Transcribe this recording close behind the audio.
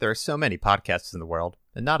There are so many podcasts in the world,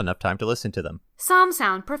 and not enough time to listen to them. Some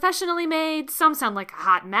sound professionally made, some sound like a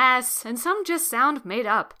hot mess, and some just sound made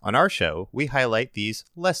up. On our show, we highlight these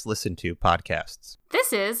less listened to podcasts.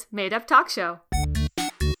 This is Made Up Talk Show.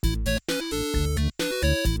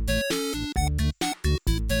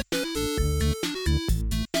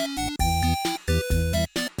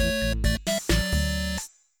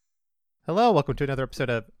 Hello, welcome to another episode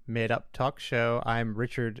of Made Up Talk Show. I'm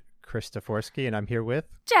Richard Christoforsky, and I'm here with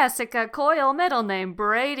Jessica Coyle, middle name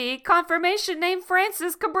Brady, confirmation name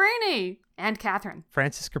Francis Cabrini, and Catherine.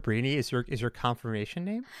 Francis Cabrini is your confirmation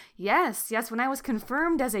name? Yes. When I was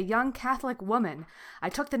confirmed as a young Catholic woman, I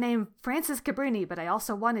took the name Francis Cabrini, but I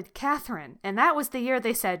also wanted Catherine, and that was the year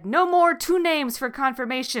they said, no more two names for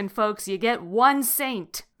confirmation, folks. You get one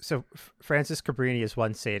saint. So Francis Cabrini is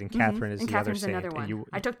one saint, and Catherine is and the Catherine's other saint. Another one. And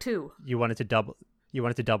I took two. You wanted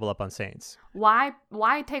to double up on saints. Why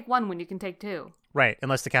take one when you can take two? Right,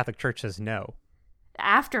 unless the Catholic Church says no.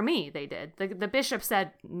 After me, they did. The bishop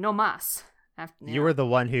said no mas. You were the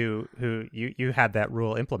one who you had that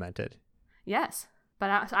rule implemented. Yes,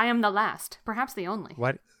 but I am the last, perhaps the only.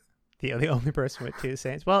 What? The only person with two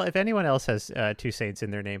saints? Well, if anyone else has two saints in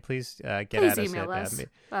their name, please get at us email at us.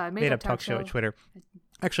 Made Up Talk Show at Twitter.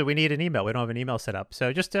 Actually, we need an email. We don't have an email set up.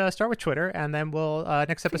 So just start with Twitter, and then we'll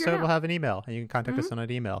next episode we'll have an email, and you can contact us on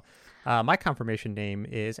an email. My confirmation name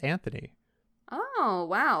is Anthony. Oh,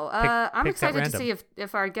 wow. I'm excited to see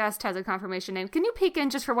if our guest has a confirmation name. Can you peek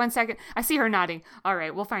in just for 1 second? I see her nodding. All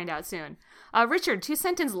right, we'll find out soon. Richard,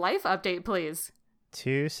 2-sentence life update, please.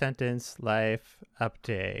 2-sentence life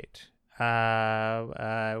update.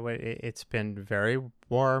 It's been very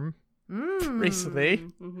warm recently,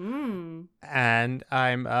 and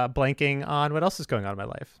I'm blanking on what else is going on in my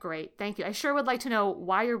life. Great, thank you. I sure would like to know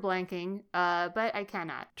why you're blanking, but I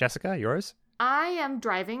cannot. Jessica, yours? I am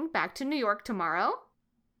driving back to New York tomorrow.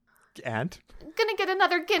 And? Gonna get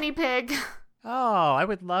another guinea pig. Oh, I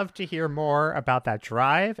would love to hear more about that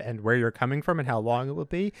drive and where you're coming from and how long it will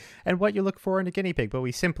be and what you look for in a guinea pig. But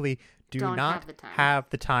we simply don't have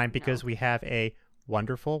the time because we have a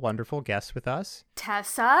wonderful, wonderful guest with us.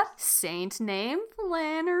 Tessa, saint name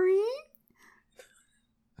Flannery.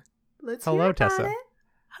 Let's Hello, hear about Tessa. it.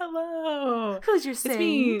 Hello. Who's your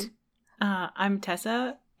saint? It's me. I'm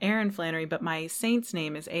Tessa Aaron Flannery, but my saint's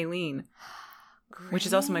name is Aileen, which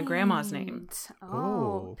is also my grandma's name.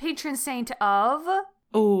 Oh, patron saint of?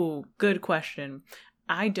 Oh, good question.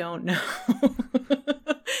 I don't know.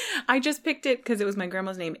 I just picked it because it was my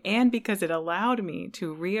grandma's name and because it allowed me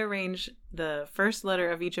to rearrange the first letter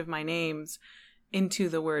of each of my names into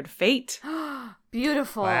the word fate.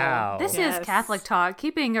 Beautiful. Wow. This is Catholic talk,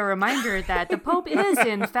 keeping a reminder that the Pope is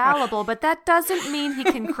infallible, but that doesn't mean he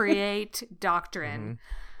can create doctrine.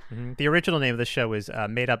 The original name of the show is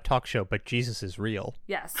Made Up Talk Show, but Jesus is real.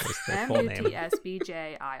 Yes.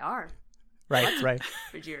 MUTSBJIR. Right.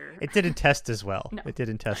 It didn't test as well. No. It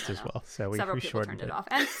didn't test as well. So several we people shortened turned it off.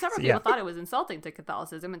 And several people thought it was insulting to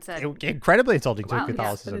Catholicism and said... incredibly insulting to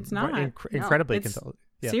Catholicism. But it's not. Incredibly insulting.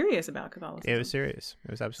 Serious about Catholicism. It was serious.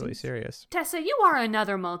 It was absolutely serious. Tessa, you are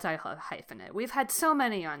another multi-hyphenate. We've had so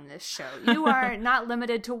many on this show. You are not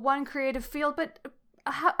limited to one creative field, but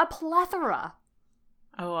a plethora.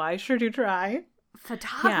 Oh, I sure do try.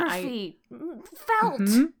 Photography, felt.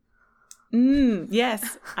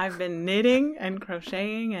 Yes, I've been knitting and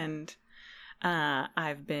crocheting, and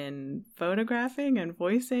I've been photographing and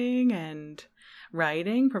voicing and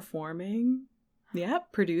writing, performing,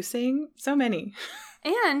 producing, so many.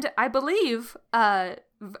 And I believe a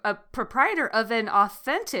proprietor of an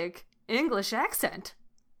authentic English accent.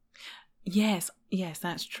 Yes,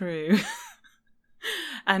 that's true.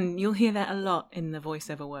 And you'll hear that a lot in the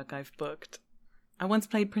voiceover work I've booked. I once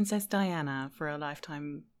played Princess Diana for a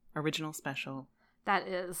Lifetime original special. That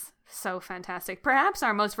is so fantastic. Perhaps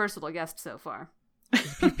our most versatile guest so far.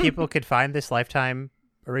 People could find this Lifetime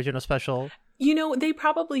original special. You know, they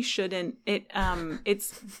probably shouldn't.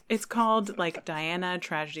 It's called like Diana,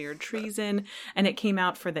 Tragedy or Treason, and it came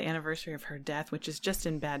out for the anniversary of her death, which is just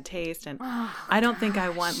in bad taste. And I don't think I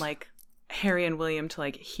want like Harry and William to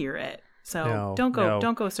like hear it. So don't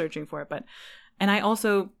go searching for it. And I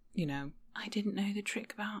also, I didn't know the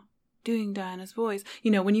trick about doing Diana's voice.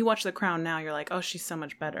 When you watch The Crown now, you're like, oh, she's so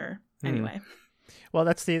much better. Anyway. Well,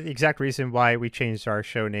 that's the exact reason why we changed our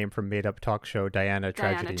show name from Made Up Talk Show Diana,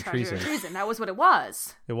 Tragedy and Treason. That was what it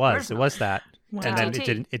was. It was that. Wow. And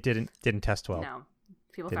then it didn't test well. No.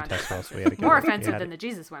 People didn't found test it well, so we had to more offensive than the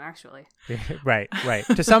Jesus one, actually. Right.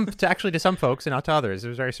 To some folks and not to others. It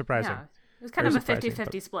was very surprising. Yeah. It was kind of a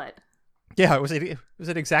 50-50 split. Yeah, it was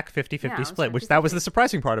an exact 50-50 split, which that was the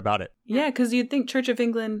surprising part about it. Yeah, because you'd think Church of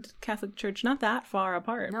England, Catholic Church, not that far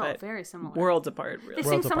apart. No, but very similar. Worlds apart, really. They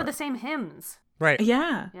sing some of the same hymns. Right.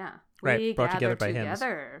 Yeah. Yeah. Right, We brought gather together by hymns.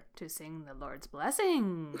 together to sing the Lord's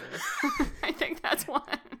blessing. I think that's one.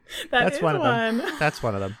 That's one of them. That's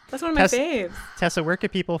one of them. That's one of my faves. Tessa, where can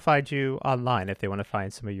people find you online if they want to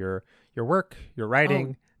find some of your work, your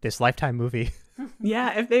writing, this Lifetime movie?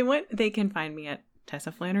 Yeah, if they want, they can find me at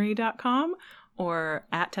TessaFlannery.com or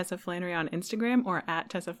at Tessa Flannery on Instagram or at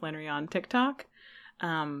Tessa Flannery on TikTok.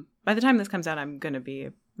 By the time this comes out, I'm going to be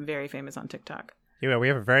very famous on TikTok. Yeah, we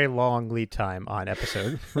have a very long lead time on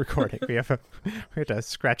episode recording. We have to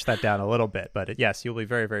scratch that down a little bit, but yes, you'll be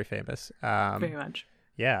very, very famous. Very much.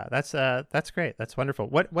 Yeah, that's great. That's wonderful.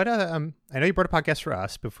 What I know you brought a podcast for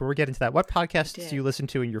us. Before we get into that, what podcasts do you listen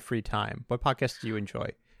to in your free time? What podcasts do you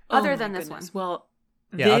enjoy? Other than this one. Well,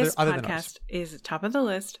 yeah, this other podcast is top of the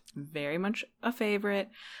list. Very much a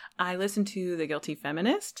favorite. I listen to The Guilty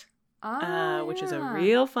Feminist, which is a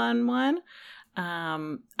real fun one.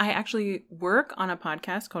 I actually work on a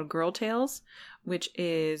podcast called Girl Tales, which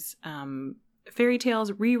is fairy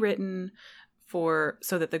tales rewritten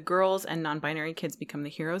so that the girls and non-binary kids become the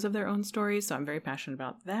heroes of their own stories. So I'm very passionate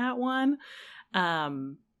about that one.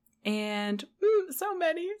 And so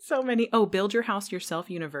many. Oh, Build Your House Yourself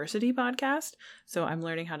University podcast. So I'm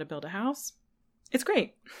learning how to build a house. It's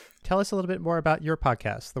great. Tell us a little bit more about your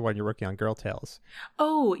podcast, the one you're working on, Girl Tales.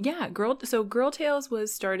 Oh, yeah. Girl Tales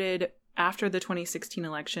was started after the 2016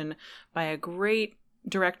 election by a great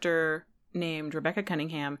director named Rebecca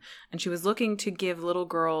Cunningham. And she was looking to give little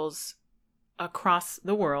girls across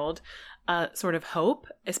the world sort of hope,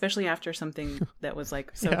 especially after something that was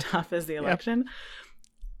like so tough as the election. Yeah.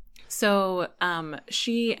 So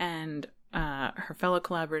she and her fellow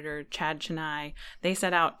collaborator, Chad Chennai, they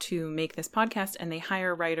set out to make this podcast, and they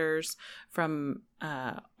hire writers from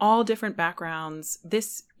all different backgrounds.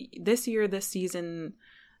 This season,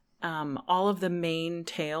 all of the main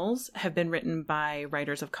tales have been written by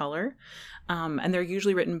writers of color, and they're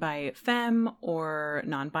usually written by femme or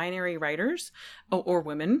non-binary writers or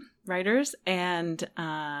women writers. And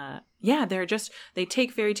they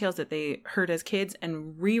take fairy tales that they heard as kids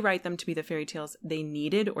and rewrite them to be the fairy tales they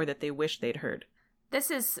needed or that they wished they'd heard.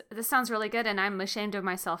 This sounds really good, and I'm ashamed of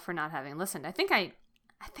myself for not having listened. I think I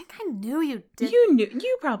knew you did.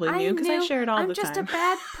 You probably knew because I share it all the time. I'm just a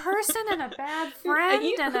bad person and a bad friend.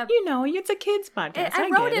 It's a kid's podcast. I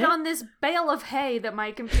wrote it on this bale of hay that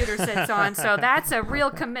my computer sits on, so that's a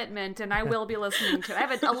real commitment, and I will be listening to it. I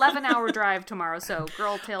have an 11-hour drive tomorrow, so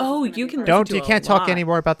Girl Tales. Oh, you can you can't talk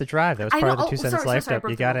anymore about the drive. That was part of the 2 Sentence Life Up.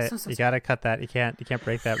 You gotta cut that. You can't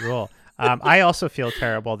break that rule. I also feel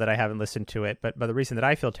terrible that I haven't listened to it, but the reason that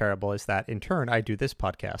I feel terrible is that in turn I do this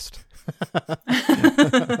podcast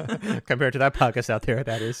compared to that podcast out there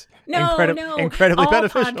that is incredibly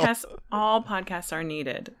beneficial. All podcasts are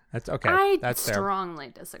needed. That's okay. I strongly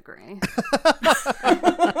disagree.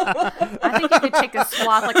 I think you could take a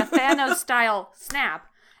swap, like a Thanos style snap,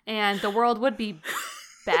 and the world would be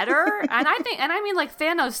better. And I mean like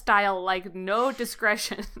Thanos style, like no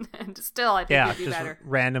discretion, and still I think it'd be better.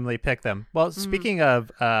 Randomly pick them. Well, speaking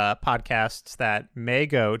of podcasts that may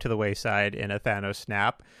go to the wayside in a Thanos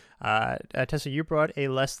snap, Tessa, you brought a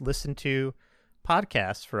less listened to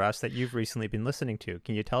podcast for us that you've recently been listening to.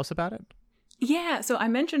 Can you tell us about it? Yeah, so I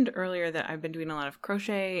mentioned earlier that I've been doing a lot of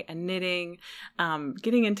crochet and knitting,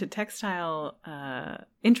 getting into textile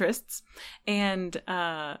interests, and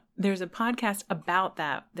there's a podcast about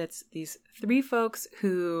that. That's these 3 folks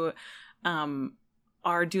who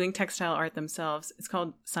are doing textile art themselves. It's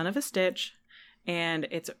called Son of a Stitch, and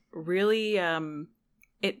it's really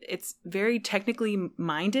it's very technically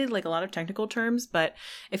minded, like a lot of technical terms. But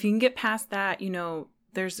if you can get past that,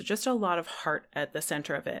 there's just a lot of heart at the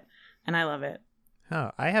center of it. And I love it. Oh,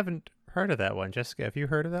 I haven't heard of that one. Jessica, have you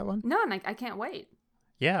heard of that one? No, and I can't wait.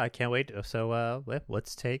 Yeah, I can't wait. So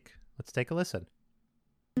let's take a listen.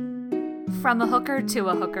 From a hooker to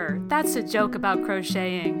a hooker. That's a joke about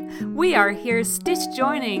crocheting. We are here stitch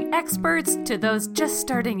joining experts to those just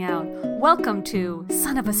starting out. Welcome to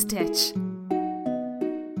Son of a Stitch.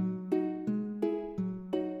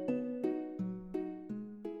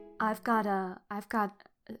 I've got a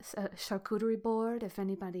charcuterie board if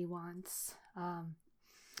anybody wants.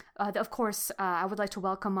 Of course, I would like to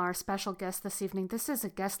welcome our special guest this evening. This is a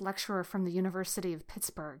guest lecturer from the University of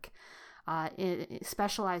Pittsburgh,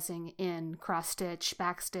 specializing in cross stitch,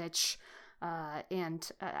 back stitch, and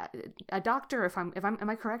a doctor. Am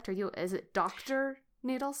I correct? Is it Dr.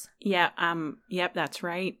 Needles? Yeah. Yep. That's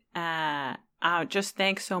right. Just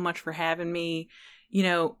thanks so much for having me.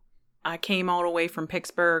 I came all the way from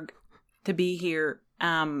Pittsburgh to be here.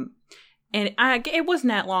 And it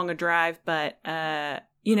wasn't that long a drive, but,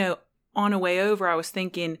 you know, on the way over, I was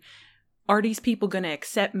thinking, are these people going to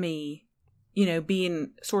accept me, you know,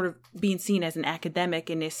 being seen as an academic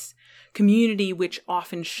in this community, which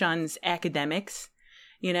often shuns academics,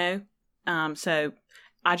 you know? So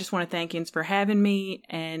I just want to thank yous for having me,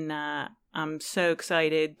 and I'm so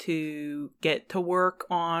excited to get to work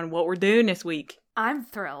on what we're doing this week. I'm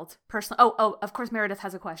thrilled, personally. Oh, of course, Meredith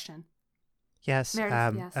has a question. Yes.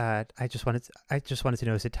 Meredith, yes. I just wanted to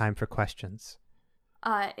know, is it time for questions?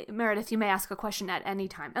 Meredith, you may ask a question at any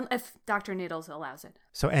time, if Dr. Needles allows it.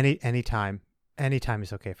 So any time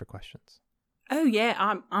is okay for questions. Oh yeah,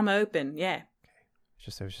 I'm open. Yeah.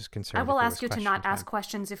 I was just concerned. I will ask you to not ask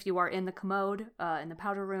questions if you are in the commode, in the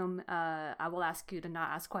powder room. I will ask you to not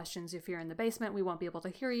ask questions if you're in the basement. We won't be able to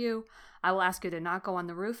hear you. I will ask you to not go on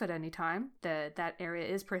the roof at any time. That area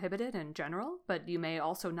is prohibited in general, but you may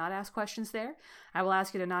also not ask questions there. I will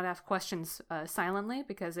ask you to not ask questions silently,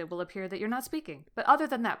 because it will appear that you're not speaking. But other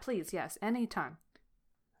than that, please, yes, any time.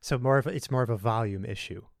 So it's more of a volume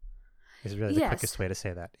issue. Is really the quickest way to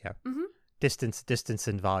say that. Yeah. Mm-hmm. Distance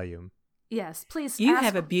and volume. Yes, please. You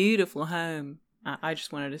have a beautiful home. I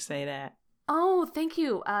just wanted to say that. Oh, thank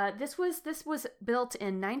you. This was built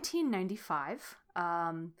in 1995.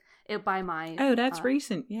 By my. Oh, that's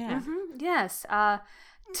recent. Yeah. Mm-hmm, yes.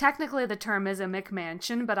 Technically, the term is a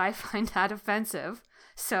McMansion, but I find that offensive.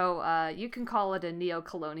 So you can call it a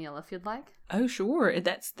neo-colonial if you'd like. Oh, sure.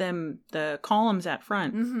 That's the columns at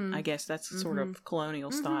front. Mm-hmm. I guess that's sort of colonial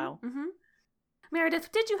mm-hmm. style. Mm-hmm.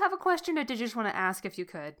 Meredith, did you have a question, or did you just want to ask if you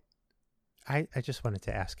could? I just wanted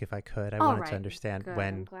to ask if I could. I wanted to understand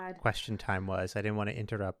when question time was. I didn't want to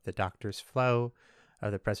interrupt the doctor's flow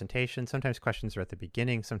of the presentation. Sometimes questions are at the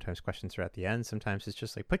beginning. Sometimes questions are at the end. Sometimes it's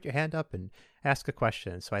just like, put your hand up and ask a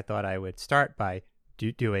question. So I thought I would start by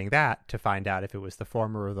doing that to find out if it was the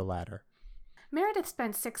former or the latter. Meredith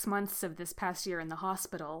spent 6 months of this past year in the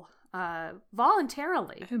hospital,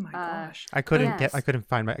 voluntarily. Oh my gosh! I couldn't get out. She couldn't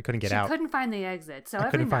find the exit, so I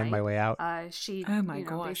couldn't find my way out. She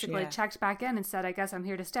basically yeah. checked back in and said, "I guess I'm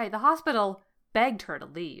here to stay." The hospital begged her to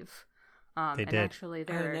leave. They did. Actually,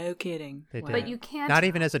 no kidding. They did. But you can't. Not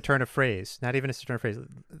even as a turn of phrase.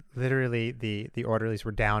 Literally, the orderlies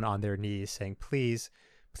were down on their knees saying, "Please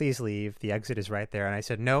leave. The exit is right there." And I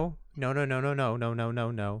said, "No.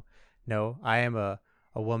 No, I am a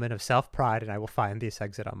woman of self-pride, and I will find this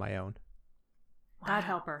exit on my own." God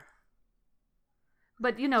help her.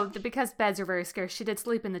 But, because beds are very scarce, she did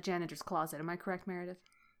sleep in the janitor's closet. Am I correct, Meredith?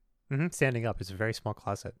 Mm-hmm. Standing up. It's a very small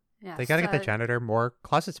closet. Yes, they got to get the janitor more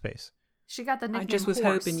closet space. She got the nickname I just was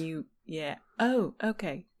horse. hoping you... Yeah. Oh,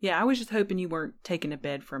 okay. Yeah, I was just hoping you weren't taking a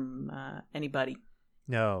bed from anybody.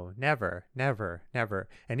 No, never.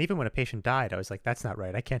 And even when a patient died, I was like, that's not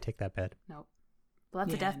right. I can't take that bed. Nope. Well,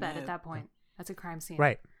 that's a deathbed at that point. That's a crime scene.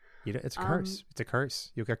 Right. It's a curse. It's a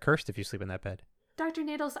curse. You'll get cursed if you sleep in that bed. Dr.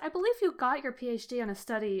 Needles, I believe you got your PhD on a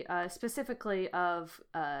study specifically of,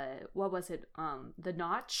 what was it, the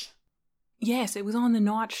notch? Yes, it was on the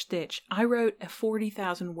notch stitch. I wrote a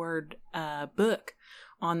 40,000 word book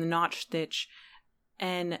on the notch stitch.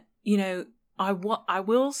 And, I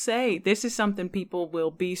will say this is something people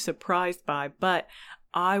will be surprised by, but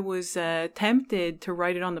I was tempted to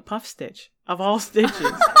write it on the puff stitch of all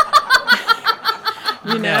stitches.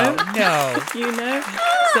 No.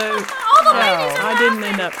 So I didn't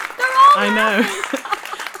end up. I know.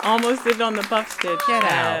 Almost did it on the puff stitch. Get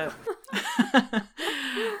out.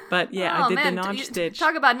 But yeah, I did the notch stitch.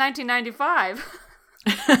 Talk about 1995.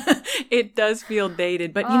 It does feel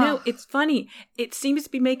dated, but it's funny. It seems to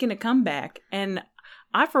be making a comeback, and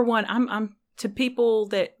I, for one, I'm to people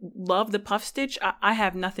that love the puff stitch. I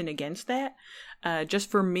have nothing against that.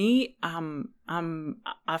 Just for me,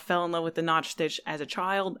 I fell in love with the notch stitch as a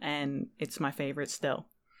child, and it's my favorite still.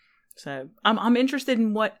 So I'm interested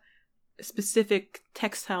in what specific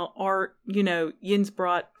textile art Yin's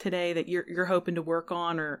brought today that you're hoping to work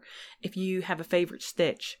on, or if you have a favorite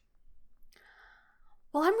stitch.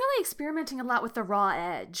 Well, I'm really experimenting a lot with the raw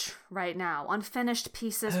edge right now, on finished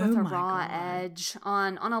pieces with a raw edge,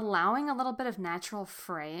 on allowing a little bit of natural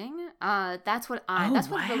fraying. That's what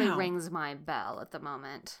really rings my bell at the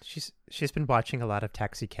moment. She's been watching a lot of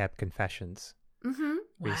Taxi Cab Confessions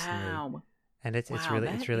recently, and it's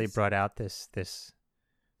really brought out this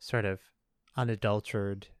sort of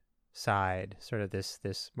unadulterated side, sort of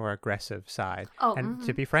this more aggressive side.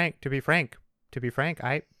 To be frank,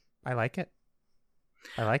 I like it.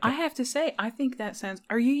 I like it. I have to say, I think that sounds...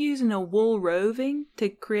 Are you using a wool roving to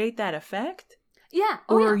create that effect? Yeah.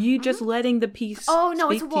 Or are you just letting the piece Oh, no,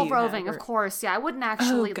 it's speak a to you, roving, however? of course. Yeah, I wouldn't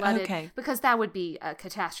actually let okay. it, because that would be a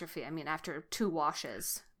catastrophe. I mean, after 2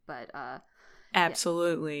 washes. But,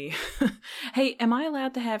 Absolutely. Hey, am I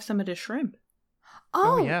allowed to have some of the shrimp?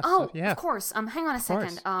 Yes. Of course. Hang on a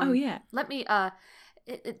second. Yeah. Let me,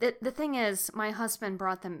 the thing is, my husband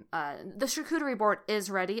brought them, the charcuterie board is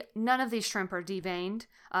ready. None of these shrimp are deveined.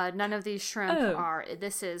 None of these shrimp are,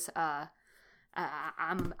 this is,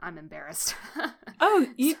 I'm embarrassed.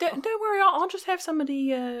 You don't worry. I'll just have some of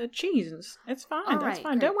the cheese. It's fine. All That's right,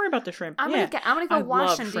 fine. great. Don't worry about the shrimp. I'm gonna go I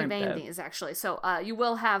wash love and shrimp, devein though. these, actually. So you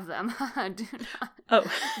will have them. Do not. Oh,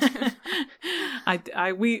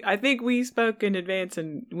 I think we spoke in advance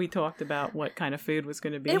and we talked about what kind of food was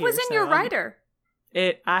going to be. It was in your rider.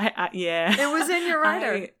 Yeah. It was in your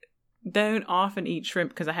rider. I don't often eat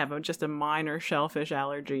shrimp because I have just a minor shellfish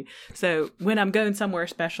allergy. So when I'm going somewhere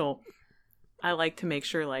special, I like to make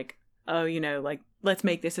sure, like, let's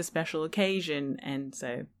make this a special occasion. And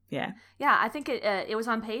so, yeah. Yeah, I think it was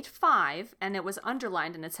on page 5, and it was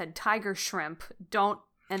underlined, and it said tiger shrimp.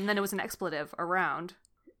 And then it was an expletive around.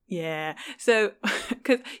 Yeah. So,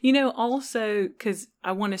 because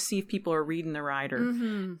I want to see if people are reading the rider,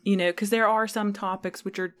 because there are some topics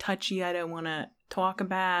which are touchy I don't want to talk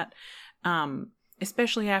about,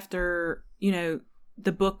 especially after,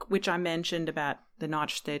 the book which I mentioned about the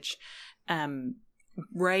notch stitch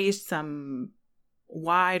raised some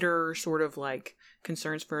wider sort of like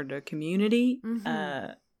concerns for the community,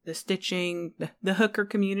 the stitching, the hooker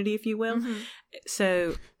community, if you will.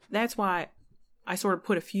 So that's why I sort of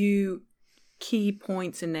put a few key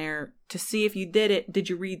points in there to see if you did it. Did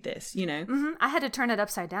you read this? I had to turn it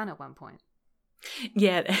upside down at one point.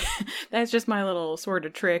 Yeah, that's just my little sort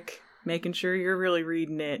of trick, making sure you're really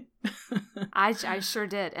reading it. I sure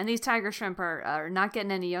did. And these tiger shrimp are not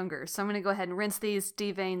getting any younger. So I'm going to go ahead and rinse these,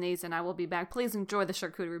 devein these, and I will be back. Please enjoy the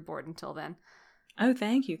charcuterie board until then. Oh,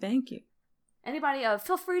 thank you. Thank you. Anybody,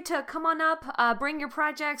 feel free to come on up, bring your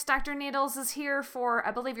projects. Dr. Needles is here for,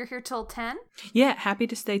 I believe you're here till 10? Yeah, happy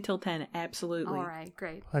to stay till 10. Absolutely. All right,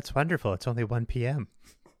 great. That's wonderful. It's only 1 p.m.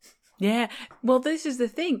 Yeah. Well, this is the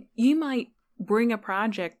thing. You might bring a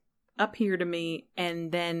project up here to me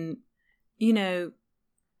and then, you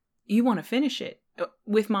want to finish it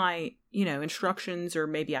with my, instructions, or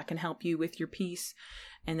maybe I can help you with your piece.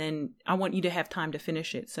 And then I want you to have time to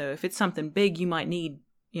finish it. So if it's something big, you might need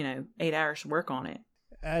 8 hours to work on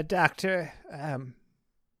it. Doctor.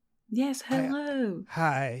 Yes, hello.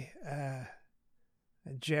 Hi.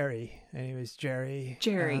 Jerry. My name is Jerry.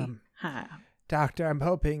 Jerry. Hi. Doctor, I'm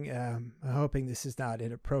hoping this is not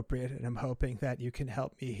inappropriate, and I'm hoping that you can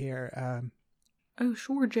help me here. Oh,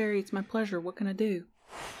 sure, Jerry. It's my pleasure. What can I do?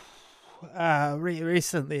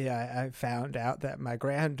 Recently, I found out that my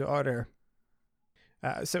granddaughter.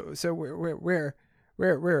 So we're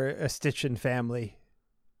a stitching family.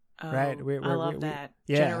 Oh, right. I love that.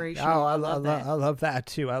 Yeah. Generational. Oh, I love that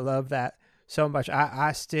too. I love that so much.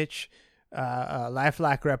 I stitch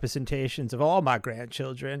lifelike representations of all my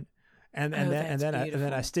grandchildren, and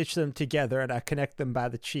then I stitch them together and I connect them by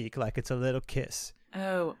the cheek like it's a little kiss.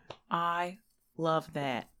 Oh, I love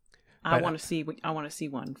that. I want to see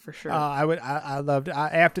one for sure. I loved it.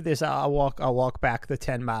 After this, I'll walk back the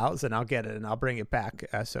 10 miles and I'll get it and I'll bring it back.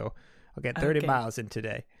 So I'll get 30 miles in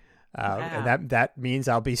today. Wow. And that means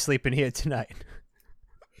I'll be sleeping here tonight.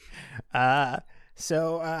 But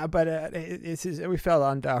we fell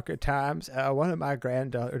on darker times. One of my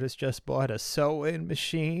granddaughters just bought a sewing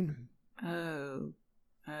machine. Oh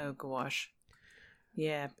gosh.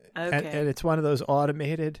 Yeah. Okay. And it's one of those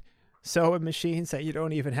automated sewing machines that you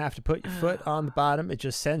don't even have to put your foot on the bottom. It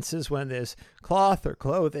just senses when there's cloth or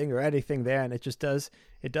clothing or anything there, and it does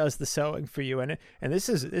the sewing for you. And this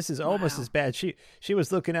is almost as bad. She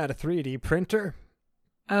was looking at a 3D printer.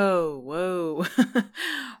 Oh, whoa.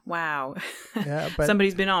 Wow. Yeah, but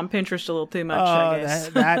somebody's been on Pinterest a little too much, I guess.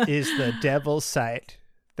 that is the devil's site.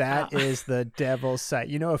 That is the devil's site.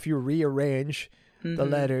 If you rearrange the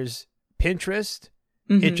letters Pinterest,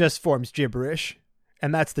 it just forms gibberish.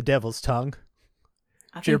 And that's the devil's tongue.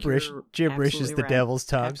 Gibberish is the devil's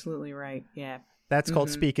tongue. Absolutely right. Yeah. That's called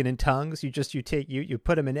speaking in tongues. You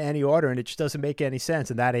put them in any order, and it just doesn't make any sense.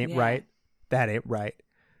 And that ain't right. That ain't right.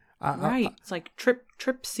 Right. It's like trip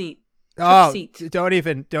seat. Seat. Don't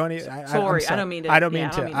even. Sorry, I don't mean to. I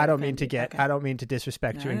don't mean to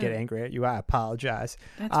disrespect you and get angry at you. I apologize.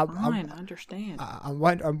 That's fine. I understand.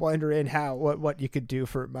 I'm wondering what you could do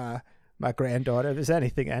for my granddaughter. If there's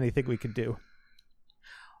anything we could do.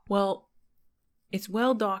 Well, it's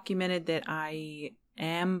well documented that I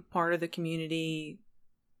am part of the community,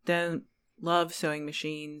 don't love sewing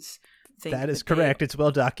machines. That is correct. It's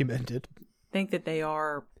well documented. think that they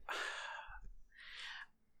are,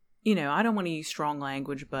 you know, I don't want to use strong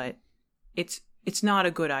language, but it's not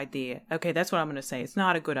a good idea. Okay, that's what I'm going to say. It's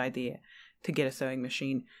not a good idea to get a sewing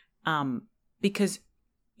machine, because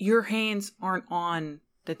your hands aren't on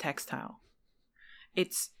the textile.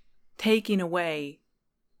 It's taking away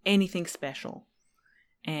anything special.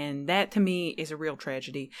 And that to me is a real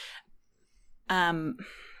tragedy.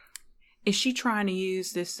 Is she trying to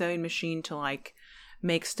use this sewing machine to like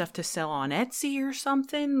make stuff to sell on Etsy or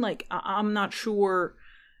something? Like, I'm not sure.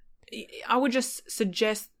 I would just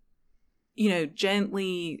suggest, you know,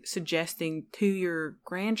 gently suggesting to your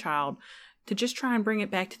grandchild to just try and bring it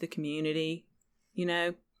back to the community. You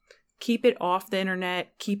know, keep it off the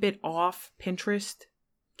internet, keep it off Pinterest,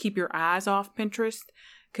 keep your eyes off Pinterest,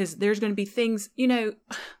 because there's going to be things, you know,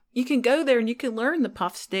 you can go there and you can learn the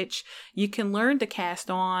puff stitch, you can learn to cast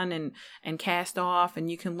on and cast off,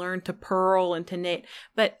 and you can learn to purl and to knit,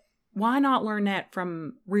 but why not learn that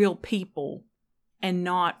from real people and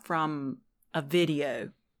not from a video,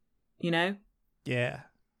 you know? Yeah.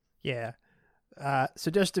 So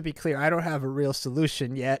just to be clear, I don't have a real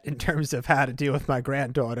solution yet in terms of how to deal with my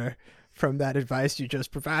granddaughter from that advice you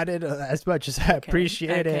just provided. As much as I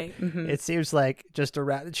appreciate it, it seems like just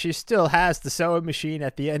around, she still has the sewing machine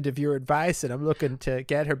at the end of your advice, and I'm looking to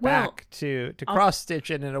get her back to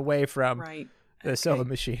cross-stitching and away from the sewing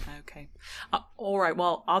machine. Okay. All right.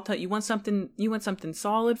 Well, I'll tell you, you want something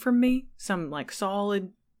solid from me? Some like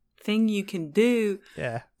solid thing you can do?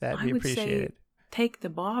 Yeah, that'd be appreciated. Take the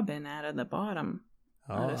bobbin out of the bottom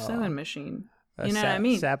of the sewing machine. You know what I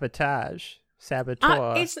mean? Saboteur.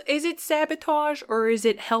 Is it sabotage, or is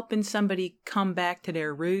it helping somebody come back to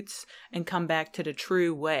their roots and come back to the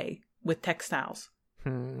true way with textiles?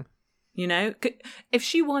 You know, if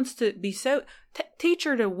she wants to be teach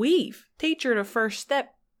her to weave. Teach her the first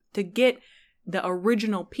step to get the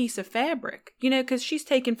original piece of fabric. You know, because she's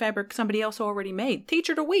taking fabric somebody else already made. Teach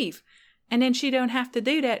her to weave. And then she don't have to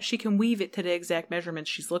do that. She can weave it to the exact measurements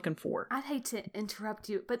she's looking for. I'd hate to interrupt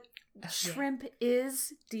you, but shrimp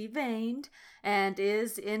is deveined and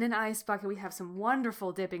is in an ice bucket. We have some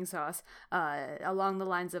wonderful dipping sauce along the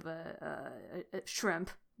lines of a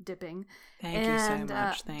shrimp dipping. Thank you so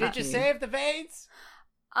much. Did you save the veins?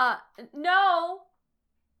 No.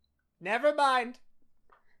 Never mind.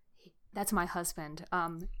 That's my husband.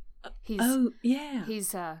 He's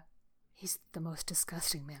the most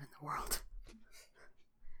disgusting man in the world.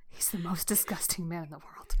 He's the most disgusting man in the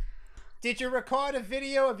world. Did you record a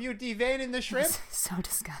video of you deveining the shrimp? It's so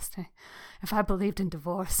disgusting. If I believed in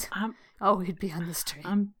divorce, he'd be on the street.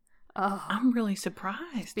 I'm really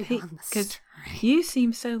surprised. Because you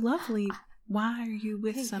seem so lovely. Why are you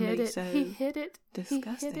with somebody so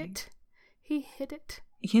disgusting? He hid it.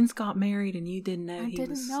 Jens got married and you didn't know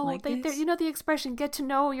this? You know the expression, get to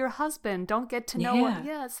know your husband, don't get to know what.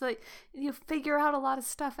 Yeah, it's like you figure out a lot of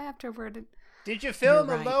stuff afterward. Did you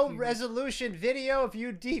film a low-resolution video of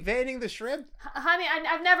you deveining the shrimp? Honey,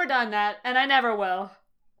 I've never done that, and I never will.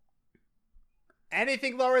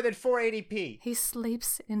 Anything lower than 480p. He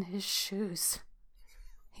sleeps in his shoes.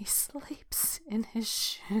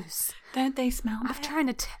 Don't they smell bad?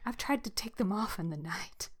 I've tried to take them off in the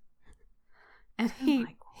night. And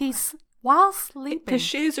he's while sleeping. The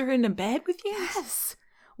shoes are in the bed with you? Yes.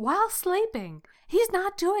 While sleeping. He's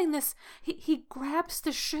not doing this. He grabs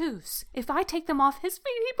the shoes. If I take them off his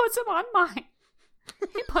feet, he puts them on mine.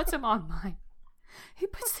 He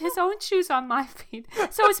puts his own shoes on my feet.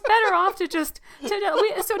 So it's better off so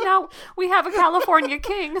now we have a California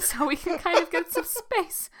king, so we can kind of get some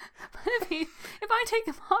space. But if I take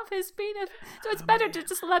him off his feet, so it's better to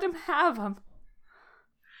just let him have them.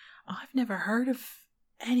 I've never heard of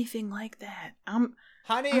anything like that.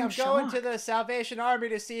 Honey, I'm going to the Salvation Army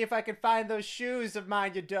to see if I can find those shoes of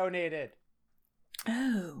mine you donated.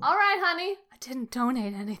 Oh. All right, honey. I didn't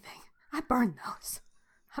donate anything. I burned those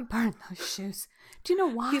shoes. Do you know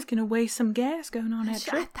why? He's going to waste some gas going on that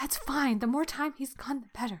trip. That's fine. The more time he's gone, the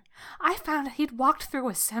better. I found out he'd walked through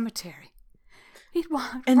a cemetery. He'd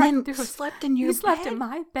walked and right then through slept in your bed? He slept in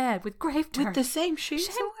my bed with grave dirt. With the same shoes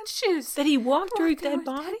shoes. That he walked through dead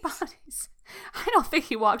bodies? I don't think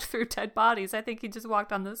he walked through dead bodies. I think he just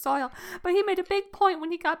walked on the soil. But he made a big point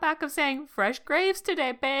when he got back of saying, fresh graves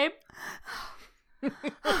today, babe.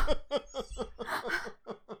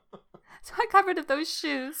 So I got rid of those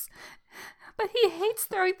shoes. But he hates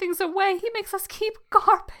throwing things away. He makes us keep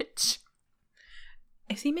garbage.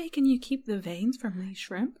 Is he making you keep the veins from these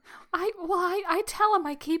shrimp? I tell him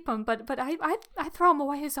I keep them, but I throw them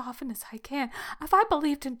away as often as I can. If I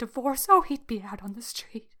believed in divorce, he'd be out on the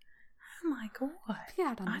street. Oh my God. Be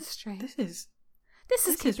out on the street. This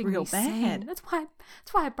is keeping real me bad. sane. That's why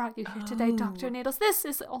I brought you here today, Dr. Needles. This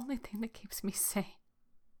is the only thing that keeps me sane.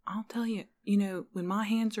 I'll tell you, when my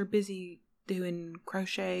hands are busy doing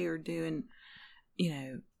crochet or doing,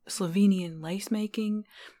 Slovenian lace making,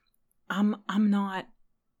 I'm not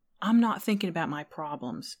thinking about my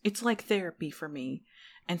problems. It's like therapy for me.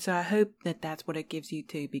 And so I hope that that's what it gives you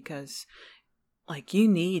too, because you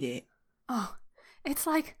need it. Oh, it's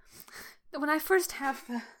like when I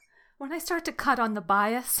start to cut on the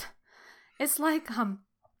bias, it's like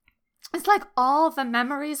all the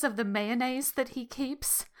memories of the mayonnaise that he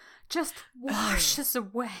keeps just washes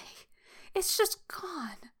away. It's just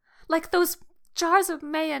gone. Like those jars of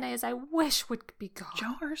mayonnaise I wish would be gone.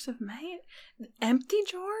 Jars of mayonnaise? Empty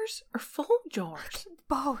jars or full jars?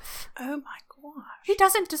 Both. Oh my gosh. He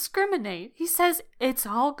doesn't discriminate. He says it's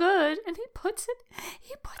all good, and he puts it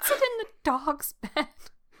in the dog's bed.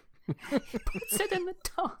 He puts it in the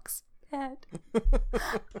dog's bed.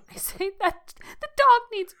 I say that the dog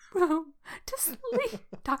needs room to sleep,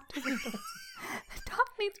 Dr. Needles. The dog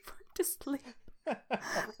needs room to sleep.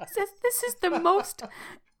 He says this is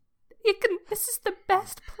the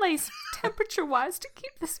best place temperature-wise to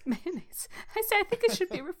keep this mayonnaise. I say I think it should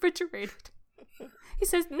be refrigerated. He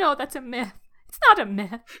says, no, that's a myth. It's not a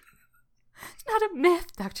myth. It's not a myth,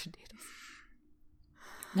 Dr. Needles.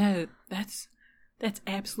 No, that's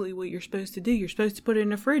absolutely what you're supposed to do. You're supposed to put it in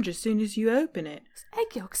the fridge as soon as you open it. There's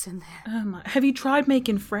egg yolks in there. Oh my! Have you tried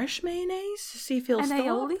making fresh mayonnaise to see if it'll stop?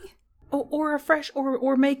 Aioli? Or a fresh,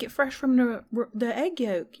 or make it fresh from the egg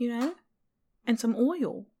yolk, and some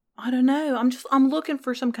oil. I don't know. I'm looking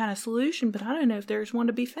for some kind of solution, but I don't know if there's one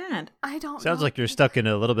to be found. I don't know. Sounds like you're stuck in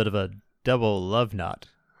a little bit of a double love knot.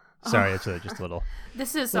 Sorry, it's just a little.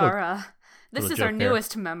 This is little, our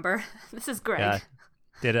newest member. This is Greg.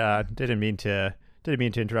 Yeah. Didn't mean to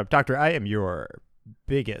interrupt, Doctor. I am your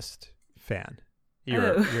biggest fan.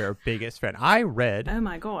 Your biggest fan. I read. Oh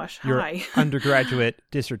my gosh! Your Hi. undergraduate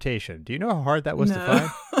dissertation. Do you know how hard that was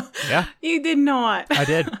to find? Yeah, you did not. I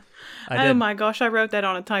did. Oh my gosh! I wrote that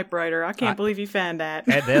on a typewriter. I can't believe you found that.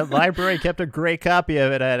 And the library kept a great copy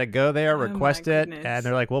of it. I had to go there, request it, and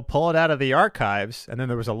they're like, "We'll pull it out of the archives." And then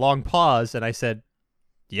there was a long pause, and I said,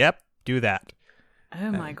 "Yep, do that."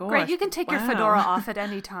 Oh my gosh! Greg, you can take your fedora off at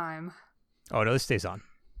any time. Oh no, this stays on.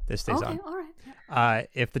 This stays on. Okay, all right.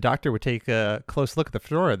 If the doctor would take a close look at the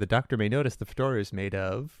fedora, the doctor may notice the fedora is made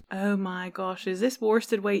of... Oh my gosh, is this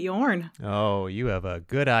worsted weight yarn? Oh, you have a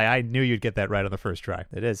good eye. I knew you'd get that right on the first try.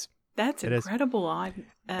 It is. That's incredible.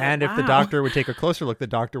 And if the doctor would take a closer look, the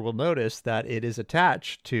doctor will notice that it is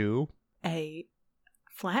attached to... a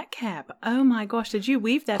flat cap. Oh my gosh, did you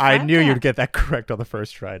weave that I flat knew cap? you'd get that correct on the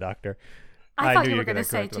first try, doctor. I thought you were going to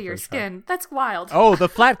say to your skin. That's wild. Oh, the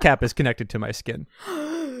flat cap is connected to my skin.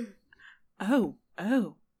 Oh,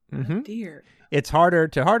 mm-hmm. Dear. It's harder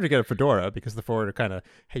to get a fedora because the fedora kind of,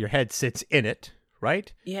 your head sits in it,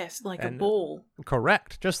 right? Yes, like a bowl.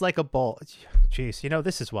 Correct, just like a bowl. Jeez,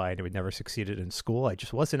 this is why I would never succeeded in school. I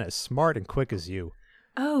just wasn't as smart and quick as you.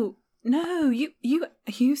 Oh, no,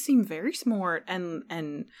 you seem very smart and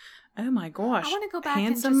oh my gosh. I want to go back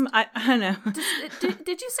handsome. And I don't know.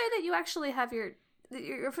 Did you say that you actually have your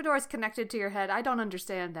fedora is connected to your head? I don't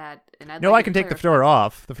understand that. And I can take the fedora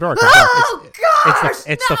off. The fedora comes off. Gosh!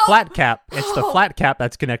 It's the flat cap. It's the flat cap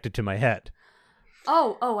that's connected to my head.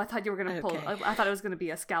 Oh! I thought you were gonna pull. I thought it was gonna be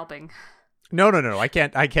a scalping. No. I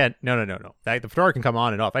can't. No. The fedora can come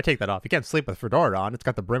on and off. I take that off. You can't sleep with fedora on. It's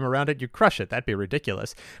got the brim around it. You crush it. That'd be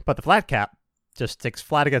ridiculous. But the flat cap just sticks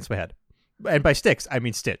flat against my head. And by sticks, I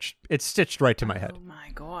mean stitched. It's stitched right to my head. Oh my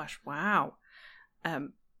gosh! Wow.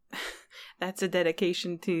 That's a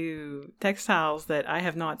dedication to textiles that I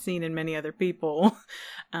have not seen in many other people.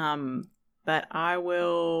 But I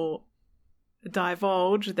will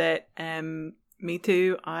divulge that me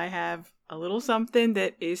too, I have a little something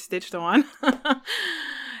that is stitched on.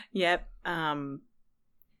 Yep.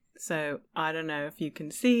 So I don't know if you can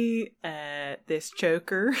see this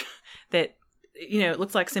choker that, it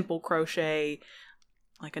looks like simple crochet,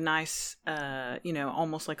 like a nice,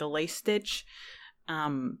 almost like a lace stitch.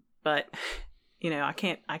 But I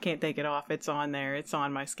can't take it off. It's on there. It's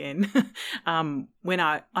on my skin. When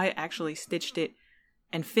I actually stitched it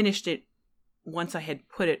and finished it, once I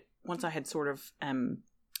had sort of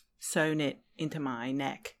sewn it into my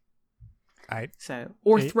neck.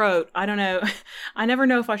 Throat. I don't know. I never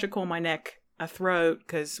know if I should call my neck a throat,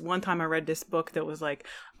 because one time I read this book that was like,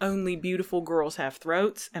 only beautiful girls have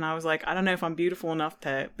throats, and I was like, I don't know if I'm beautiful enough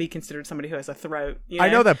to be considered somebody who has a throat. I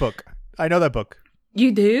know that book.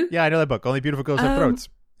 You do? Yeah, I know that book. Only beautiful girls have throats.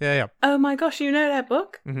 Yeah. Oh my gosh, you know that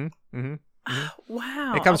book? Mm-hmm.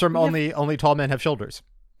 Wow. It comes from only tall men have shoulders.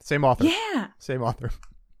 Same author. Yeah. Same author.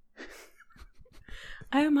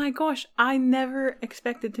 Oh my gosh. I never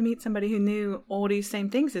expected to meet somebody who knew all these same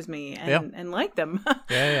things as me and liked them.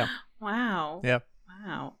 Yeah. Wow. Yeah.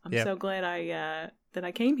 Wow. I'm so glad that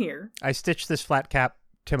I came here. I stitched this flat cap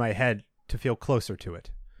to my head to feel closer to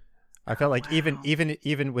it. I felt like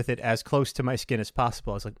even with it as close to my skin as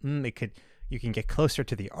possible, I was like, you can get closer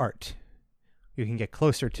to the art. You can get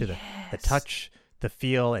closer to the touch, the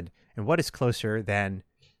feel, and what is closer than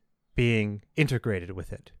being integrated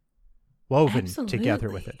with it, woven together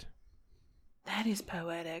with it. That is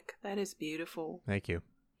poetic. That is beautiful. Thank you.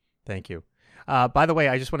 By the way,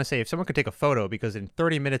 I just want to say, if someone could take a photo, because in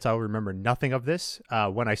 30 minutes I'll remember nothing of this.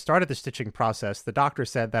 When I started the stitching process, the doctor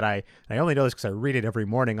said that I only know this because I read it every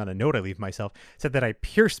morning on a note I leave myself, said that I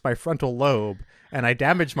pierced my frontal lobe and I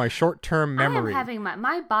damaged my short-term memory. I am having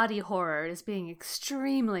my body horror is being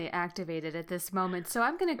extremely activated at this moment, so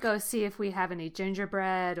I'm going to go see if we have any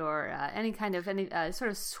gingerbread or any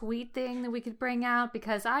sort of sweet thing that we could bring out,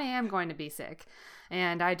 because I am going to be sick.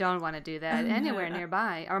 And I don't want to do that anywhere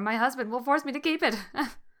nearby, or my husband will force me to keep it.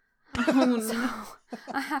 So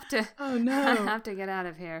I have to. Oh no! I have to get out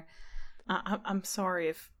of here. I'm sorry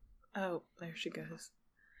if. Oh, there she goes.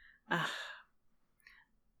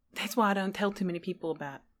 That's why I don't tell too many people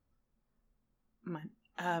about my.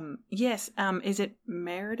 Yes. Is it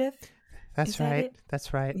Meredith? That's right.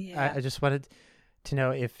 That's right. Yeah. I just wanted to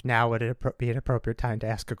know if now would it be an appropriate time to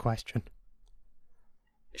ask a question.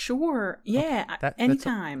 Sure. Yeah.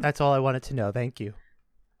 Anytime. That's all I wanted to know. Thank you.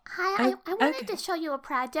 Hi. I wanted to show you a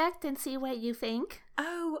project and see what you think.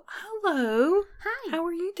 Oh, hello. Hi. How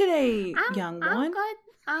are you today, young one? I'm good.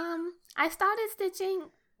 I started stitching.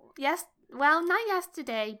 Not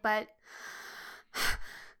yesterday, but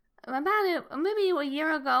maybe a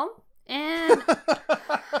year ago, and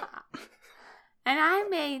and I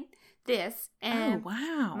made this. And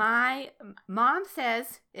wow! My mom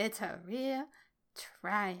says it's a real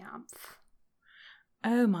triumph.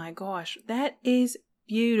 Oh my gosh, that is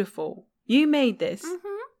beautiful. You made this. Mm-hmm.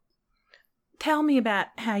 Tell me about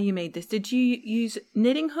how you made this. Did you use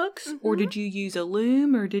knitting hooks, or did you use a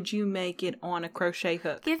loom, or did you make it on a crochet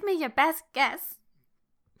hook? Give me your best guess.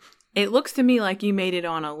 It looks to me like you made it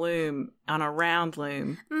on a loom, on a round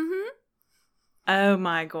loom. Mm-hmm. Oh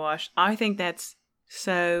my gosh, I think that's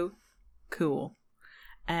so cool.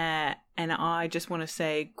 And I just want to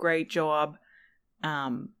say, great job.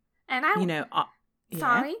 And I,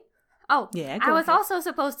 sorry. Yeah. Oh, yeah. I was also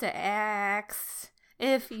supposed to ask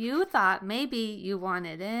if you thought maybe you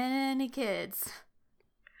wanted any kids.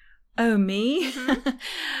 Oh, me? Mm-hmm.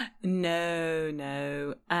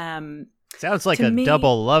 No. Sounds like a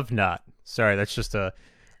double love knot. Sorry, that's just a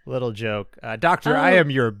little joke. Doctor, I am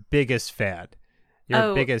your biggest fan.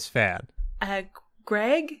 Biggest fan.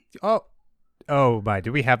 Greg? Oh my,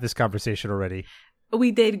 did we have this conversation already?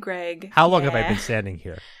 We did, Greg. How long have I been standing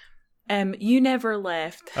here? You never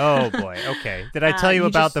left. Oh boy, okay. Did I tell you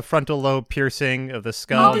about the frontal lobe piercing of the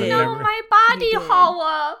skull? Oh no, my body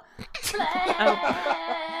horror.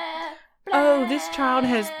 Oh, this child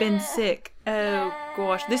has been sick. Oh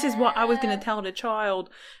gosh, this is what I was going to tell the child.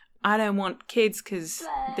 I don't want kids because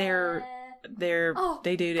they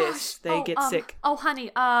do this. They get sick. Oh,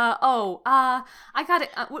 honey. I got it.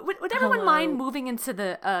 Would everyone mind moving into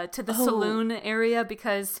the saloon area,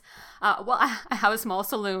 because I have a small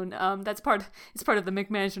saloon. It's part of the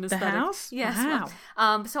McMansion aesthetic. The house? Yes.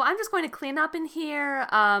 Wow. So I'm just going to clean up in here.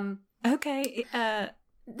 Okay.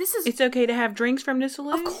 It's okay to have drinks from the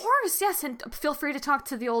saloon? Of course, yes, and feel free to talk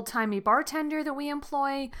to the old-timey bartender that we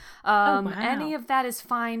employ. Wow. Any of that is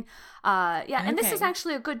fine. And this is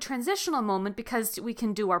actually a good transitional moment because we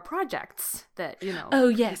can do our projects that, Oh,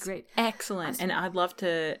 yes. Great. Excellent. And I'd love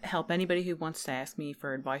to help anybody who wants to ask me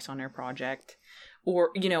for advice on their project.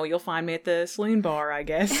 Or, you'll find me at the saloon bar, I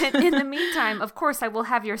guess. In the meantime, of course, I will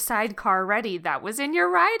have your sidecar ready. That was in your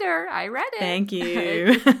rider. I read it. Thank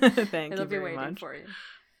you. Thank It'll you very be waiting much. For you.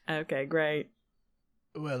 Okay, great.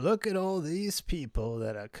 Well, look at all these people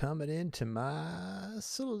that are coming into my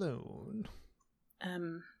saloon.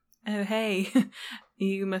 Oh, hey.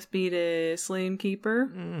 You must be the saloon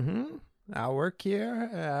keeper? Mm-hmm. I work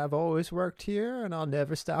here. I've always worked here, and I'll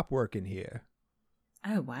never stop working here.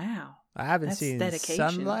 Oh, wow. I haven't seen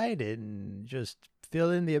sunlight in just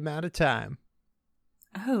fill in the amount of time.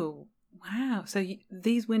 Oh, wow. So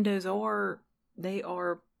these windows are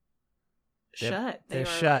shut. They're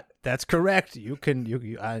shut. That's correct. You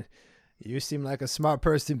seem like a smart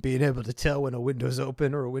person being able to tell when a window's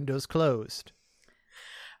open or a window's closed.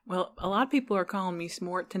 Well, a lot of people are calling me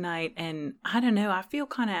smart tonight, and I don't know. I feel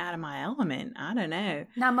kind of out of my element. I don't know.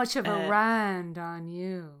 Not much of a rind on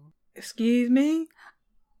you. Excuse me?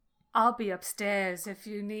 I'll be upstairs if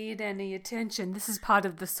you need any attention. This is part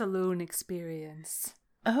of the saloon experience.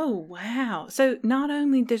 Oh, wow. So not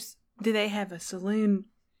only do they have a saloon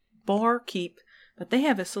barkeep, but they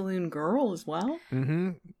have a saloon girl as well?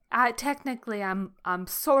 Mm-hmm. Technically, I'm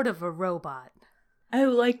sort of a robot. Oh,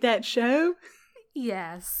 like that show?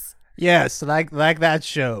 Yes. Yes, like that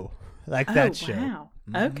show. Like that show. Wow.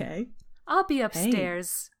 Mm-hmm. Okay. I'll be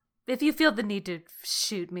upstairs if you feel the need to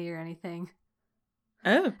shoot me or anything.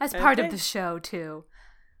 Oh, As part of the show, too.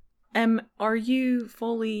 Are you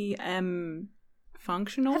fully,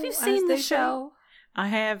 functional? Have you seen the show? I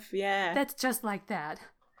have, yeah. That's just like that.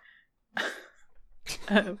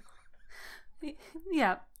 Oh.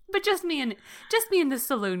 Yeah, but just me and the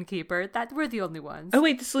saloon keeper. That we're the only ones. Oh,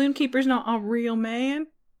 wait, the saloon keeper's not a real man?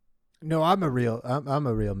 No, I'm a real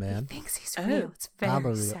man. He thinks he's real. It's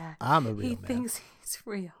very sad. I'm a real he man. He thinks he's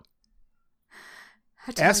real.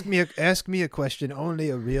 Ask me a question only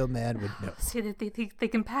a real man would know. See, they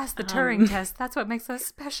can pass the Turing test. That's what makes us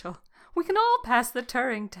special. We can all pass the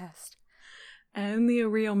Turing test. Only a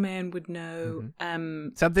real man would know.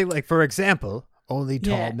 Mm-hmm. Something like, for example, only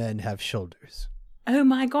tall men have shoulders. Oh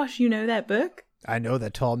my gosh, you know that book? I know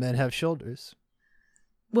that tall men have shoulders.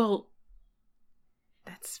 Well,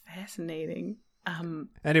 that's fascinating.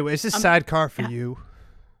 Anyway, is this sidecar for you?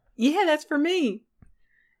 Yeah, that's for me.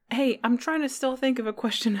 Hey, I'm trying to still think of a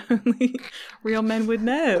question only real men would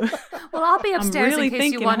know. Well, I'll be upstairs really in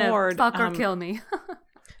case you want to fuck or kill me.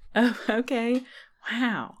 Oh, okay.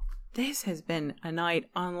 Wow. This has been a night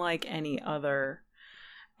unlike any other.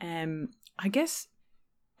 I guess,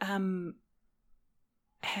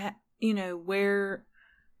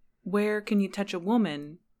 where can you touch a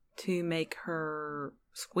woman to make her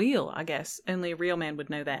squeal? I guess only a real man would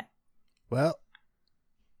know that. Well,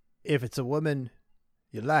 if it's a woman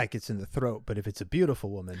you like, it's in the throat. But if it's a beautiful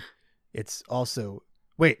woman, it's also...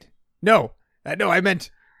 Wait, no, I meant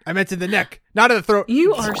in the neck, not in the throat.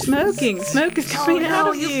 You are smoking. Smoke is coming out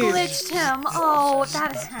of you. You glitched him. Oh,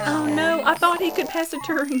 that is Oh no, I thought he could pass a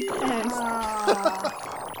Turing test.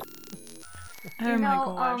 Oh my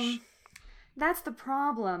gosh. That's the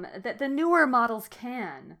problem. That the newer models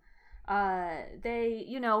can. They,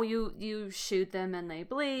 you shoot them and they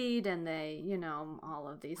bleed and they, all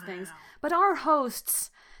of these things. But our hosts,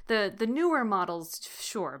 the newer models,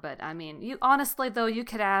 sure. But I mean, you honestly though, you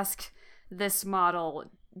could ask this model,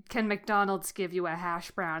 can McDonald's give you a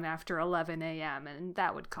hash brown after 11 a.m.? And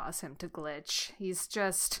that would cause him to glitch. He's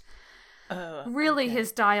just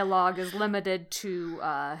his dialogue is limited to,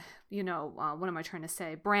 what am I trying to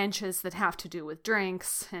say? Branches that have to do with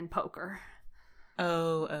drinks and poker.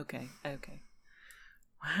 Oh, okay.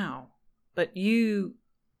 Wow. But you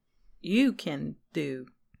can do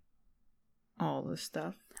all the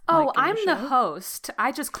stuff. Oh, I'm the host.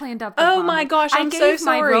 I just cleaned up the vomit. My gosh, I'm so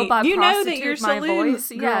sorry. My robot you know that your my saloon voice.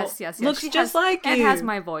 girl Yes. looks just like you. It has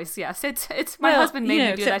my voice, yes. It's my husband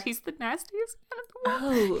made me do that. He's the nastiest man in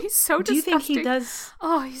the world. He's so disgusting. Do you think he does?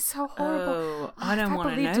 Oh, he's so horrible. Oh, I don't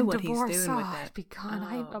want to know what he's doing with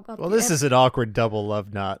that. Well, this is an awkward double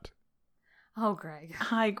love knot. Oh, Greg.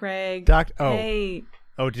 Hi, Greg. Hey.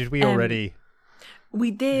 Oh, did we already... We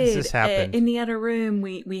did. This happened. In the other room,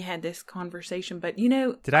 we had this conversation, but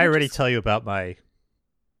Did I already tell you about my...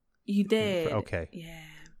 You did. Okay. Yeah.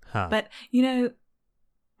 Huh. But, you know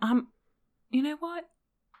what?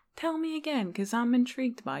 Tell me again, because I'm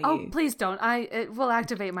intrigued by you. Oh, please don't. It will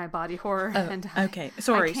activate my body horror. Okay.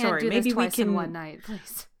 Sorry. I can't do Maybe this twice we can... in one night,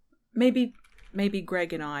 please. Maybe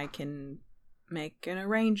Greg and I can make an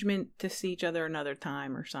arrangement to see each other another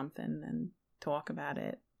time or something and talk about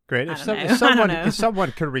it. Great. If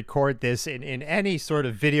someone could record this in any sort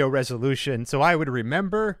of video resolution so I would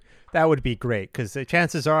remember, that would be great, because the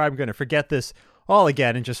chances are I'm going to forget this all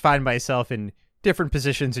again and just find myself in different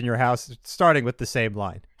positions in your house, starting with the same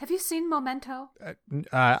line. Have you seen Memento?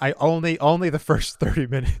 I only the first 30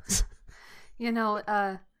 minutes.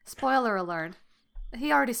 Spoiler alert.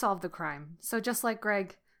 He already solved the crime. So just like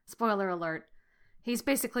Greg, spoiler alert, he's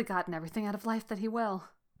basically gotten everything out of life that he will.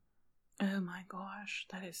 Oh my gosh,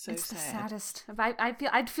 that is so sad. It's the saddest.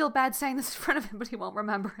 I'd feel bad saying this in front of him, but he won't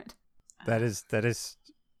remember it. That is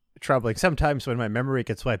troubling. Sometimes when my memory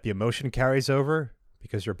gets wiped, the emotion carries over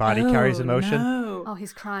because your body carries emotion. No. Oh,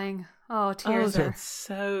 he's crying. Oh, tears. Oh, that's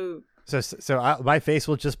so. So my face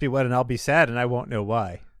will just be wet, and I'll be sad, and I won't know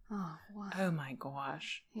why. Oh, wow. Oh my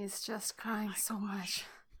gosh. He's just crying so much.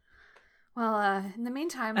 Well, in the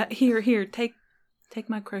meantime, here, take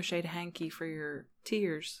my crocheted hanky for your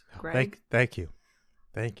tears, Greg. Thank you.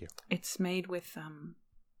 It's made with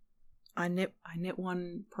I knit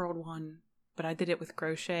one, purled one, but I did it with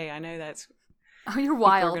crochet. I know that's Oh, you're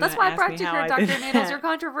wild. That's why I brought you here, Dr. Needles. You're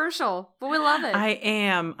controversial, but we love it. I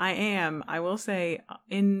am. I will say,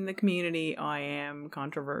 in the community, I am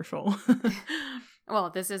controversial. Well,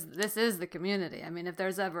 this is the community. I mean, if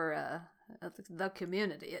there's ever the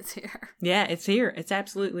community, it's here. Yeah, it's here. It's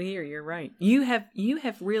absolutely here. You're right. You have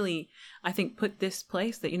really, I think, put this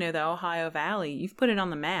place that, the Ohio Valley, you've put it on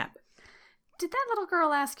the map. Did that little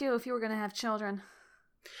girl ask you if you were going to have children?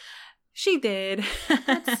 She did.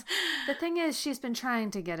 The thing is, she's been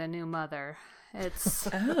trying to get a new mother. It's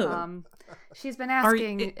she's been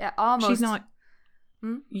asking almost. She's not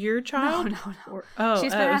your child. No.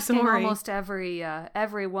 She's been asking almost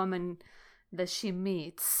every woman that she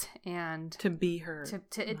meets and to be her.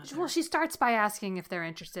 Well, she starts by asking if they're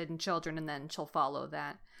interested in children, and then she'll follow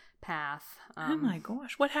that path. Oh my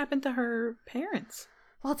gosh, what happened to her parents?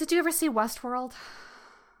 Well, did you ever see Westworld?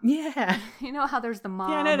 Yeah. You know how there's the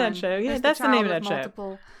mom. Yeah, I know that show. Yeah, that's the name of that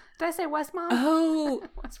show. Did I say West Mom? Oh.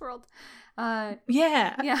 Westworld.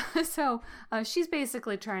 Yeah. Yeah. So she's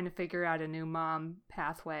basically trying to figure out a new mom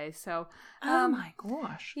pathway. So. Oh my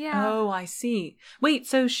gosh. Yeah. Oh, I see. Wait,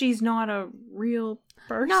 so she's not a real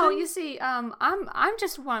person? No, you see, I'm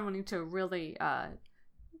just wanting to really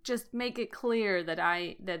just make it clear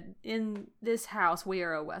that in this house we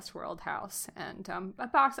are a Westworld house, and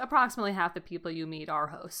approximately half the people you meet are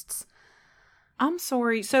hosts. I'm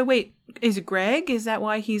sorry. So wait, is Greg? Is that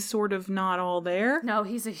why he's sort of not all there? No,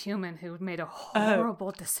 he's a human who made a horrible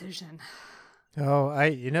decision. Oh,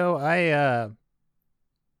 I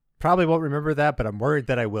probably won't remember that, but I'm worried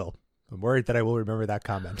that I will. I'm worried that I will remember that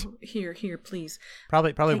comment. Here, please.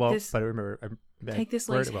 Probably won't, but I remember. Take this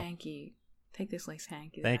lace hanky. Take this lace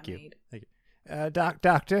hanky. Thank you.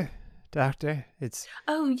 Doctor, it's.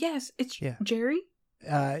 Oh yes, it's Jerry.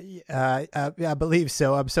 I believe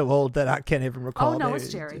so. I'm so old that I can't even recall. Oh no, it's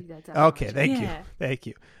Jerry. Okay, thank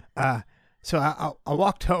you. So I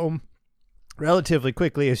walked home relatively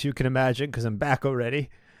quickly, as you can imagine, because I'm back already.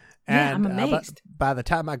 And I'm amazed. By the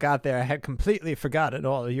time I got there, I had completely forgotten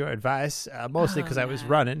all of your advice, mostly because I was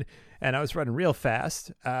running, and I was running real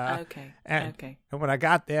fast. Okay. And when I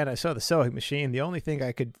got there and I saw the sewing machine, the only thing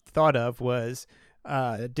I could thought of was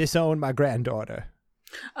disown my granddaughter.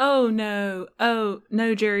 Oh,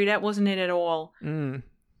 no, Jerry, that wasn't it at all.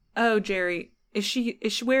 Oh, Jerry, is she,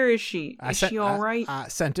 where is she? Is she all right? I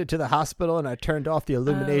sent her to the hospital, and I turned off the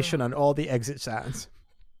illumination on all the exit signs.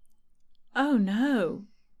 Oh, no.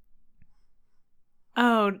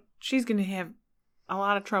 Oh, she's going to have a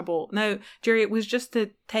lot of trouble. No, Jerry, it was just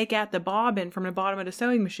to take out the bobbin from the bottom of the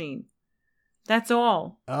sewing machine. That's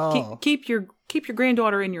all. Oh. Keep your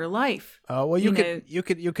granddaughter in your life. Oh, well, you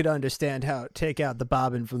could understand how take out the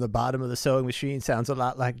bobbin from the bottom of the sewing machine sounds a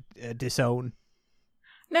lot like disown.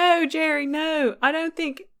 No, Jerry, no. I don't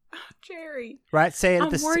think Jerry. Right, say it.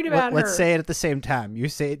 I'm worried about her. Let's say it at the same time. You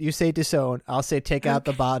say disown. I'll say take out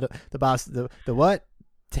the bottom. The what?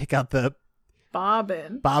 Take out the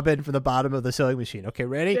bobbin from the bottom of the sewing machine. Okay,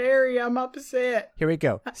 ready? Jerry, I'm upset. Here we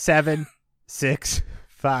go. 7, 6,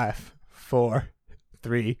 5, 4,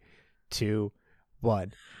 3, 2,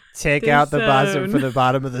 1. Take out the bobbin from the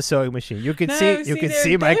bottom of the sewing machine. You can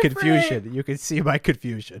see my confusion. You can see my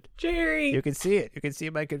confusion. Jerry, you can see it. You can see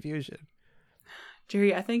my confusion.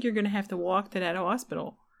 Jerry, I think you're going to have to walk to that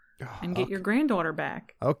hospital and get your granddaughter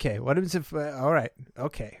back. Okay. What is it? All right.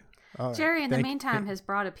 Okay. All Jerry, right. in the meantime, has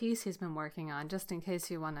brought a piece he's been working on, just in case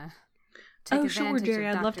you want to take advantage sure, Jerry.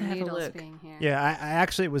 of I'd love to have Needles a look. being here. Yeah, I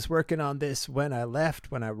actually was working on this when I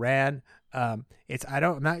left, when I ran. I'm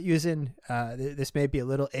not using. This may be a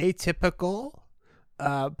little atypical,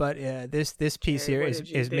 but this piece Jerry,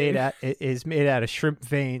 here is made out of shrimp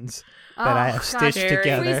veins that I have stitched Jerry.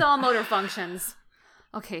 together. Freeze all motor functions.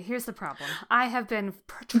 Okay, here's the problem. I have been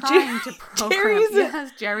trying to program. Jerry's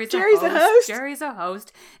a host. Jerry's a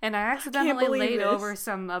host, and I accidentally laid over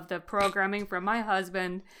some of the programming from my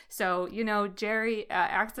husband. So Jerry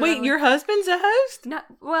accidentally. Wait, your husband's a host? No,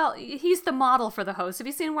 well, he's the model for the host. Have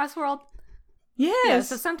you seen Westworld? Yes. Yeah,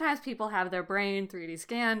 so sometimes people have their brain 3D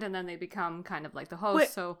scanned, and then they become kind of like the host. Wait,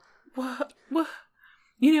 so what?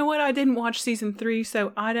 You know what? I didn't watch season 3,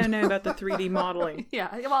 so I don't know about the 3D modeling.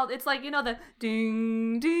 Yeah, well, it's like, the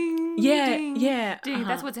ding, ding, ding, ding.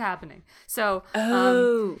 That's what's happening. So,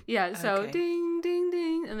 okay. Ding, ding,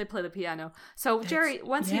 ding, and they play the piano. So, Jerry,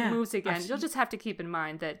 once he moves again, you'll just have to keep in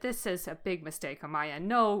mind that this is a big mistake on my end.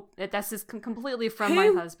 No, this is completely from my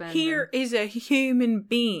husband. Here is a human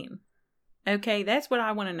being. Okay, that's what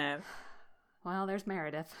I want to know. Well, there's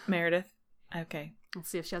Meredith. Okay. Let's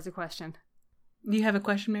see if she has a question. You have a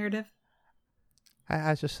question, Meredith?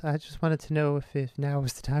 I just wanted to know if now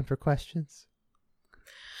was the time for questions.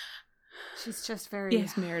 She's just very...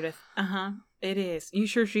 Yes, Meredith. It is. You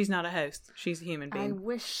sure she's not a host? She's a human being. I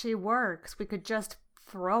wish she were, because we could just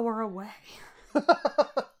throw her away.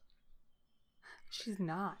 She's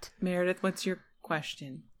not. Meredith, what's your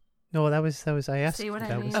question? No, that was I asked. See what I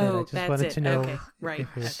that mean? was Oh, I just that's wanted it. to know Okay. Right. if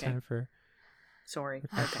it was Okay. time for. Sorry.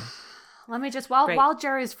 Okay. Let me just, Great. while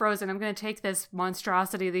Jerry's frozen, I'm going to take this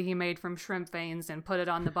monstrosity that he made from shrimp veins and put it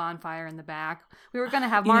on the bonfire in the back. We were going to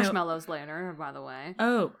have marshmallows later, by the way.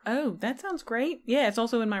 Oh, that sounds great. Yeah, it's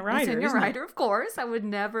also in my rider. It's in your isn't it? rider, of course. I would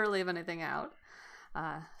never leave anything out.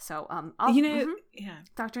 I'll, Yeah,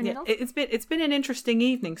 Dr. yeah. Needles? It's been an interesting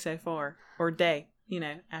evening so far, or day,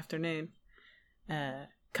 afternoon,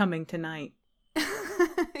 coming tonight.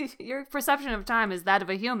 Your perception of time is that of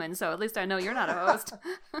a human, so at least I know you're not a host.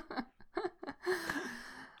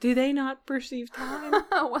 Do they not perceive time?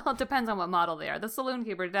 Well, it depends on what model they are. The saloon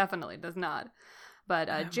keeper definitely does not.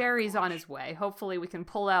 But Jerry's on his way. Hopefully we can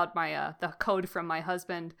pull out my the code from my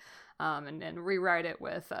husband and rewrite it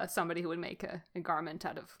with somebody who would make a garment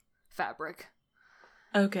out of fabric.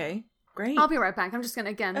 Okay, great. I'll be right back. I'm just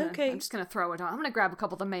going to, Okay. I'm just going to throw it on. I'm going to grab a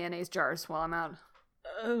couple of the mayonnaise jars while I'm out.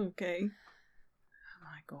 Okay. Oh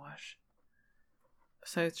my gosh.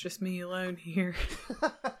 So it's just me alone here.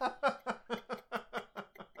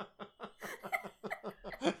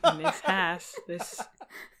 And this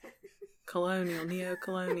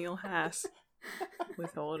neo-colonial house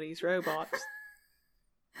with all these robots.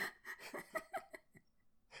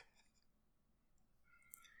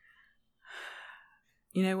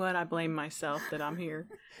 You know what? I blame myself that I'm here.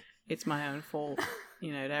 It's my own fault.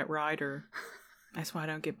 That rider. That's why I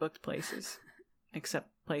don't get booked places. Except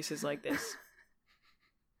places like this.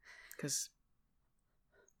 Because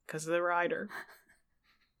of the rider.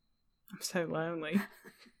 I'm so lonely.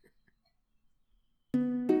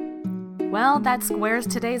 Well, that squares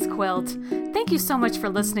today's quilt. Thank you so much for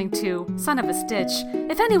listening to Son of a Stitch.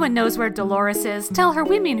 If anyone knows where Dolores is, tell her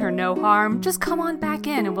we mean her no harm. Just come on back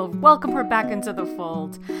in and we'll welcome her back into the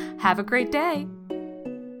fold. Have a great day.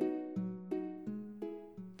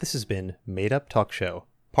 This has been Made Up Talk Show,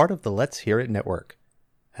 part of the Let's Hear It Network.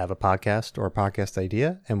 Have a podcast or podcast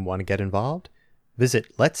idea and want to get involved?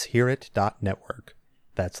 Visit letshearit.network.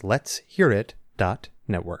 That's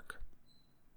letshearit.network.